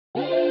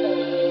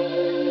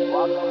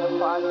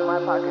party, my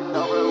pockets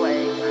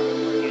overweight.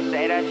 You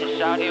say that you're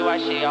shawty, why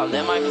she all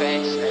in my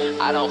face?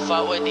 I don't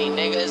fuck with these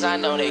niggas, I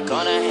know they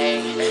gonna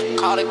hate.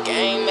 Call the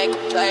game, make a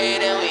play,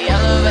 then we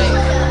elevate.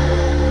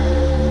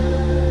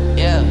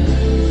 Yeah,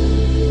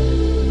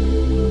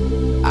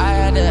 I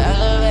had to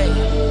elevate.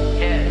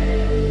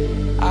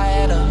 Yeah, I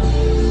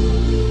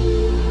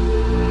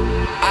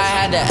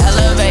had to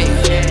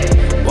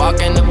elevate.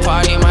 Walk in the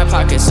party, my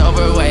pockets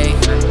overweight.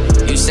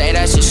 You say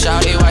that you're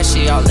shawty, why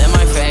she all in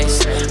my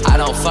face? I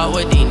don't fuck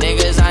with these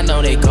niggas, I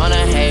know they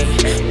gonna hate.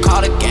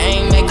 Call the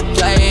game, make a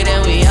play,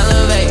 then we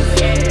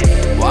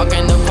elevate. Walk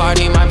in the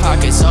party, my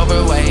pockets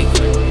overweight.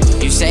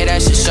 You say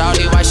that you're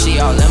shawty, why she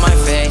all in my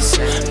face?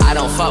 I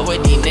don't fuck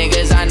with these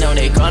niggas, I know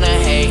they gonna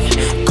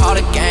hate. Call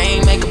the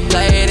game, make a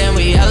play, then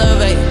we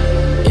elevate.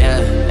 Yeah,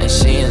 and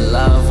she in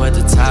love with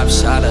the top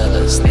shot of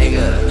this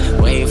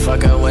nigga. We ain't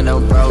fuckin' with no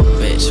broke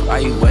bitch, why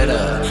you with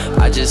her?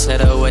 I just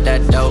hit her with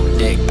that dope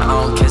dick, I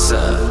don't kiss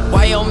her.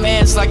 Why your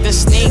mans like to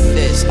sneak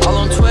this, all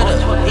on Twitter?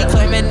 He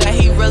claiming that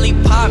he really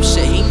pop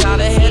shit, he not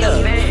a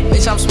hitter.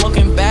 Bitch, I'm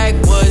smoking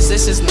backwoods,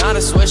 this is not a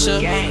swisher.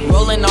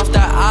 Rolling off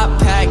that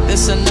op pack,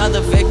 this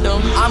another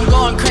victim. I'm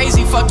going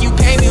crazy, fuck you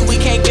pay me, we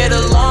can't get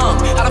along.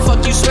 How the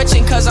fuck you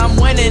switching cause I'm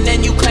winning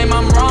and you claim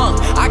I'm wrong?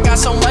 I got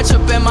so much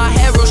up in my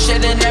head, real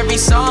shit in every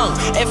song.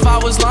 If I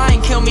was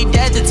lying, kill me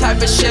dead, the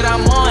type of shit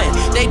I'm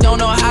on. They don't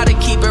know how to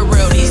keep it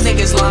real, these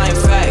niggas lying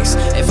facts.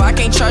 If I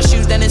can't trust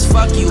you, then it's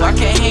fuck you, I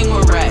can't hang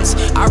with rats.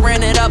 I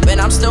ran it up and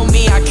I'm still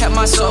me, I kept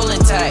my soul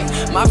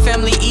intact. My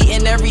family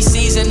eating every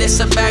season, it's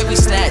a bag we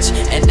snatch.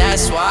 And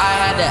that's why I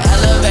had to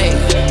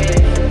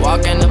elevate.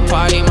 Walk in the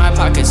party, my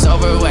pockets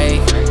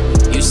overweight.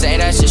 You say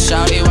that you're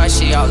shawty, why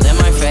she all in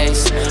my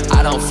face?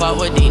 I don't fuck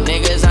with these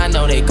niggas, I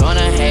know they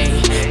gonna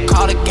hate.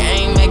 Call the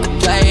game, make a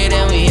play,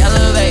 then we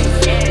elevate.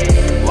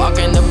 Walk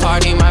in the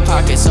party, my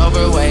pockets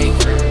overweight.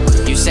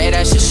 You say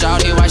that you're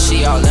shawty, why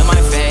she all in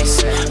my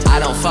face? I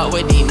don't fuck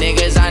with these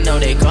niggas, I know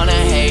they gonna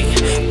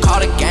hate.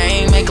 Call the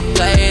game, make a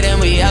play, then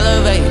we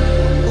elevate.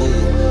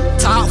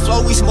 Top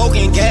floor, we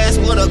smoking gas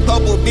with a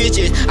couple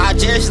bitches. I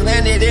just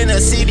landed in the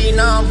city,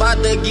 now I'm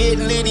about to get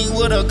litty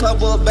with a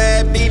couple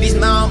bad bitches.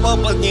 Now I'm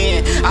up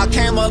again. I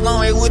came a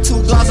long way with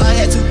 2 Glocks, I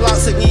had 2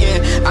 Glocks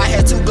again. I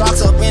had 2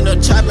 Glocks up in the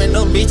trap and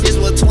them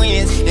bitches were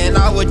twins. And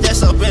I was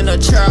just up in the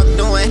trap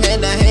doing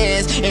hand to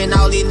hands. And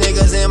all these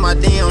niggas in my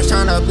DMs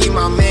tryna be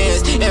my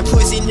mans. And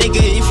pussy nigga,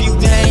 if you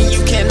gang,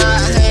 you cannot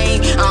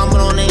hang. I'm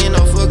on in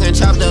a fucking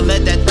trap to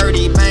let that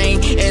 30 bang.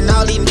 And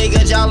all these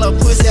niggas, y'all a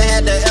pussy,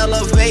 had to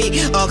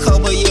elevate. A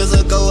couple years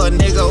ago, a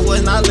nigga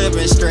was not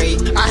living straight.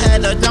 I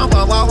had to jump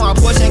up off my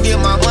porch and get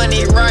my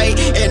money right.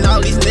 And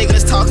all these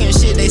niggas talking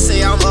shit, they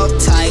say I'm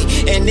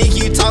uptight. And if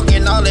you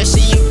talking all that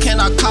shit, you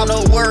cannot call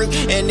no work.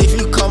 And if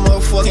you come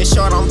up fucking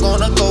short, I'm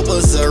gonna go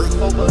berserk.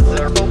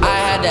 I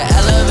had to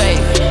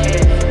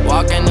elevate.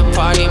 Walk in the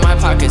party, my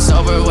pockets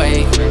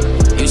overweight.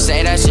 You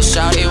say that you're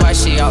shawty, why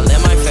she all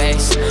in my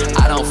face?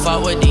 I don't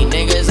fuck with these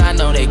niggas, I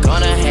know they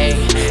gonna hate.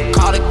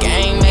 Call the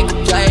game, make a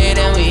play,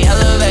 then we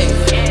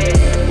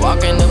elevate.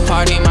 Walk in the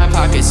party, my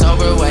pockets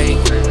overweight.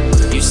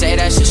 You say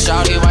that you're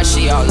shawty, why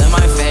she all in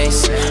my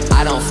face?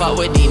 I don't fuck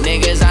with these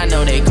niggas, I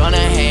know they gonna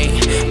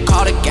hate.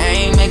 Call the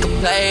game, make a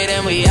play,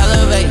 then we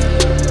elevate.